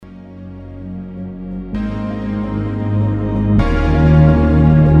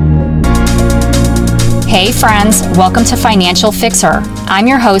Hey friends, welcome to Financial Fixer. I'm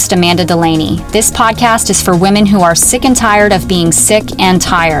your host, Amanda Delaney. This podcast is for women who are sick and tired of being sick and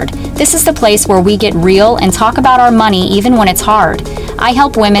tired. This is the place where we get real and talk about our money even when it's hard. I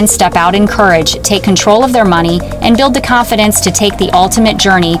help women step out in courage, take control of their money, and build the confidence to take the ultimate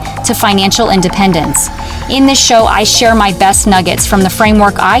journey to financial independence. In this show, I share my best nuggets from the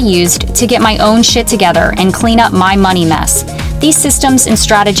framework I used to get my own shit together and clean up my money mess. These systems and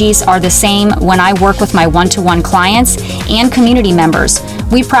strategies are the same when I work with my one-to-one clients and community members.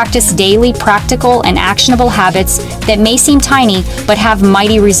 We practice daily practical and actionable habits that may seem tiny but have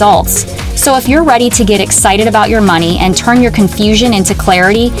mighty results. So if you're ready to get excited about your money and turn your confusion into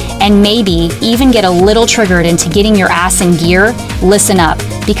clarity and maybe even get a little triggered into getting your ass in gear, listen up,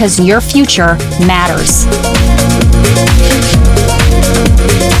 because your future matters.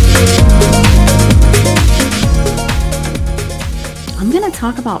 I'm going to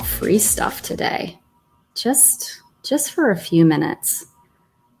talk about free stuff today, just for a few minutes.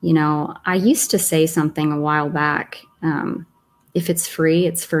 You know, I used to say something a while back, if it's free,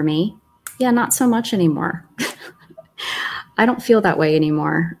 it's for me. Yeah, not so much anymore. I don't feel that way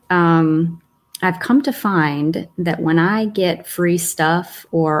anymore. I've come to find that when I get free stuff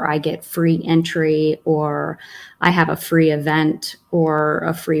or I get free entry or I have a free event or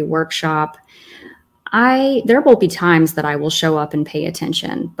a free workshop, there will be times that I will show up and pay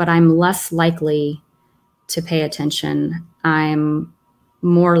attention, but I'm less likely to pay attention. I'm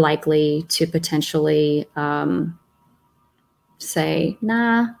more likely to potentially say,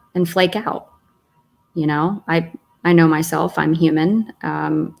 nah, and flake out. You know, I know myself, I'm human.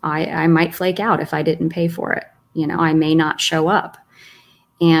 I might flake out if I didn't pay for it. You know, I may not show up.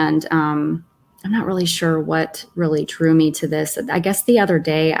 And I'm not really sure what really drew me to this. I guess the other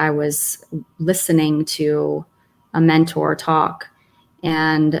day I was listening to a mentor talk,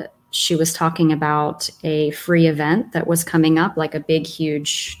 and she was talking about a free event that was coming up, like a big,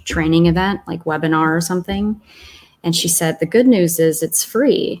 huge training event, like webinar or something. And she said, the good news is it's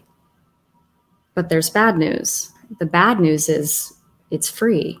free, but there's bad news. The bad news is it's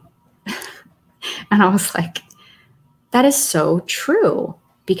free. And I was like, that is so true.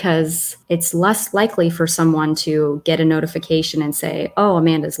 Because it's less likely for someone to get a notification and say, oh,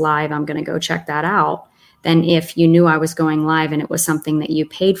 Amanda's live, I'm going to go check that out, than if you knew I was going live and it was something that you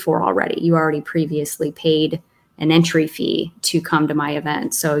paid for already. You already previously paid an entry fee to come to my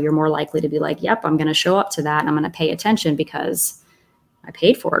event. So you're more likely to be like, yep, I'm going to show up to that and I'm going to pay attention because I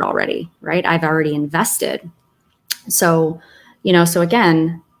paid for it already, right? I've already invested. So, you know, so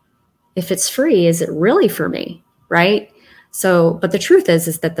again, if it's free, is it really for me, right? So, but the truth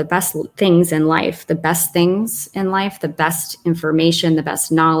is that the best things in life, the best information, the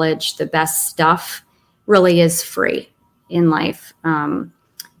best knowledge, the best stuff really is free in life. You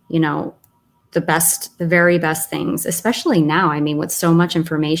know, the very best things, especially now. I mean, with so much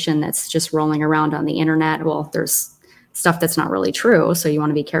information that's just rolling around on the internet, well, there's stuff that's not really true. So you want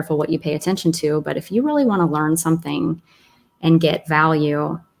to be careful what you pay attention to. But if you really want to learn something and get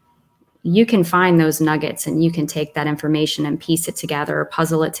value, you can find those nuggets and you can take that information and piece it together,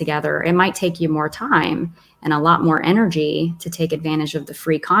 puzzle it together. It might take you more time and a lot more energy to take advantage of the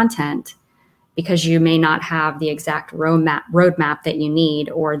free content because you may not have the exact roadmap that you need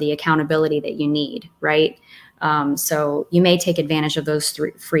or the accountability that you need, right? So you may take advantage of those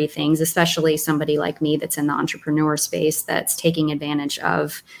free things, especially somebody like me that's in the entrepreneur space that's taking advantage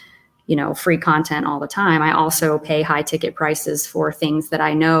of, you know, free content all the time. I also pay high ticket prices for things that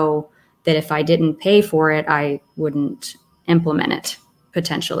I know that if I didn't pay for it, I wouldn't implement it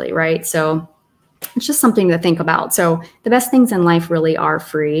potentially, right? So it's just something to think about. So the best things in life really are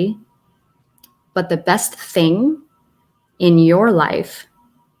free, but the best thing in your life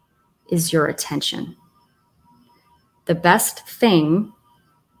is your attention. The best thing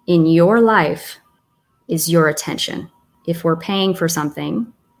in your life is your attention. If we're paying for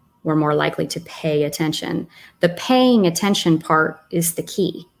something, we're more likely to pay attention. The paying attention part is the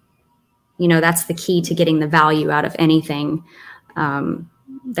key. You know, that's the key to getting the value out of anything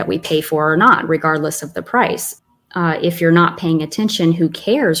that we pay for or not, regardless of the price. If you're not paying attention, who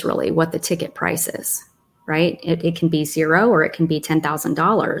cares really what the ticket price is, right? It can be $0 or it can be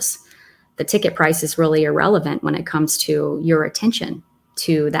 $10,000. The ticket price is really irrelevant when it comes to your attention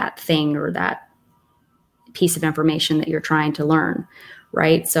to that thing or that piece of information that you're trying to learn,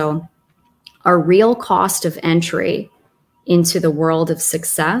 right? So our real cost of entry into the world of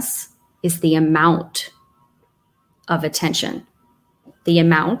success is the amount of attention. The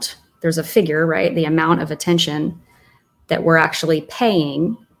amount, there's a figure, right? The amount of attention that we're actually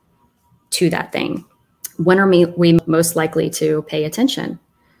paying to that thing. When are we most likely to pay attention?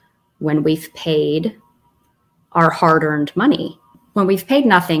 When we've paid our hard-earned money. When we've paid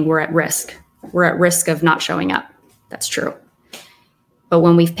nothing, we're at risk. We're at risk of not showing up. That's true. But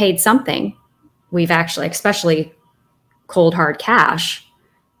when we've paid something, we've actually, especially cold hard cash,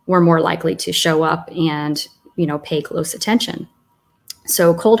 we're more likely to show up and, pay close attention.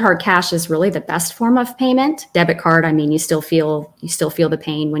 So cold hard cash is really the best form of payment. Debit card, you still feel the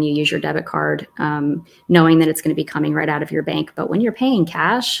pain when you use your debit card, knowing that it's going to be coming right out of your bank. But when you're paying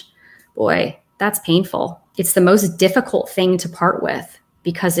cash, boy, that's painful. It's the most difficult thing to part with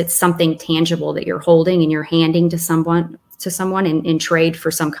because it's something tangible that you're holding and you're handing to someone in trade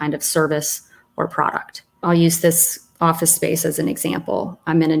for some kind of service or product. I'll use this office space as an example.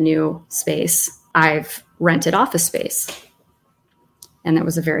 I'm in a new space. I've rented office space. And that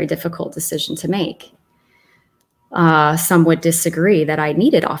was a very difficult decision to make. Some would disagree that I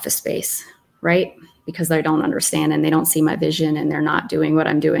needed office space, right? Because they don't understand and they don't see my vision and they're not doing what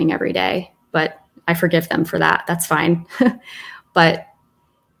I'm doing every day. But I forgive them for that. That's fine. But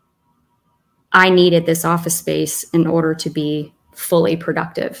I needed this office space in order to be fully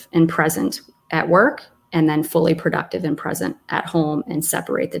productive and present at work, and then fully productive and present at home, and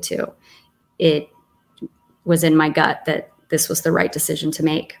separate the two. It was in my gut that this was the right decision to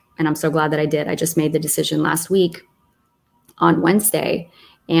make. And I'm so glad that I did. I just made the decision last week on Wednesday,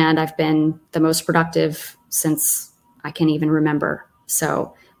 and I've been the most productive since I can even remember.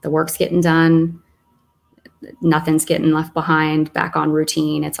 So the work's getting done. Nothing's getting left behind, back on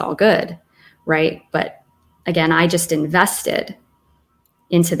routine. It's all good, right? But again, I just invested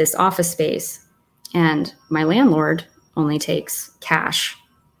into this office space, and my landlord only takes cash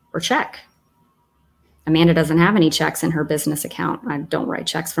or check. Amanda doesn't have any checks in her business account. I don't write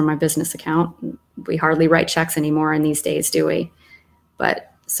checks from my business account. We hardly write checks anymore in these days, do we?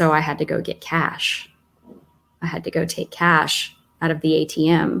 But so I had to go get cash. I had to go take cash out of the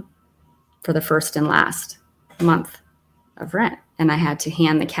ATM for the first and last month of rent. And I had to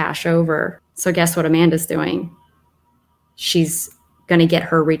hand the cash over. So guess what Amanda's doing? She's going to get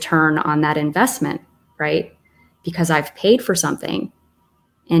her return on that investment, right? Because I've paid for something.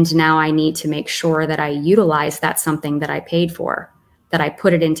 And now I need to make sure that I utilize that something that I paid for, that I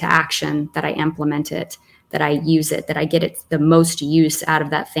put it into action, that I implement it, that I use it, that I get it the most use out of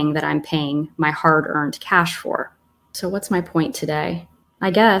that thing that I'm paying my hard-earned cash for. So what's my point today?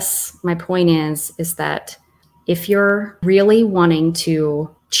 I guess my point is that if you're really wanting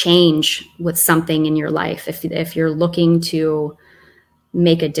to change with something in your life, if you're looking to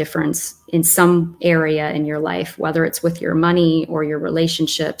make a difference in some area in your life, whether it's with your money or your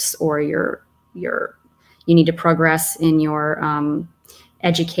relationships or you need to progress in your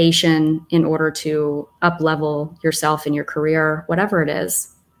education in order to up-level yourself in your career, whatever it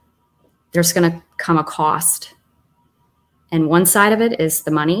is, there's going to come a cost. And one side of it is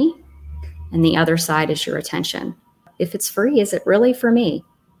the money, and the other side is your attention. If it's free, is it really for me?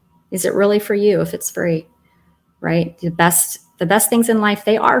 Is it really for you if it's free, right? The best things in life,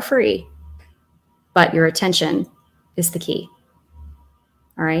 they are free, but your attention is the key.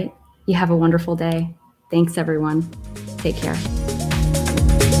 All right. You have a wonderful day. Thanks, everyone. Take care.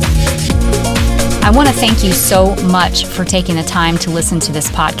 I want to thank you so much for taking the time to listen to this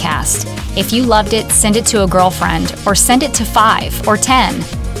podcast. If you loved it, send it to a girlfriend or send it to 5 or 10.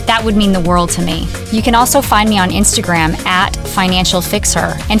 That would mean the world to me. You can also find me on Instagram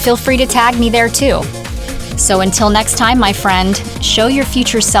 @FinancialFixHer, and feel free to tag me there too. So until next time, my friend, show your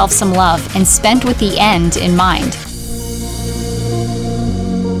future self some love and spend with the end in mind.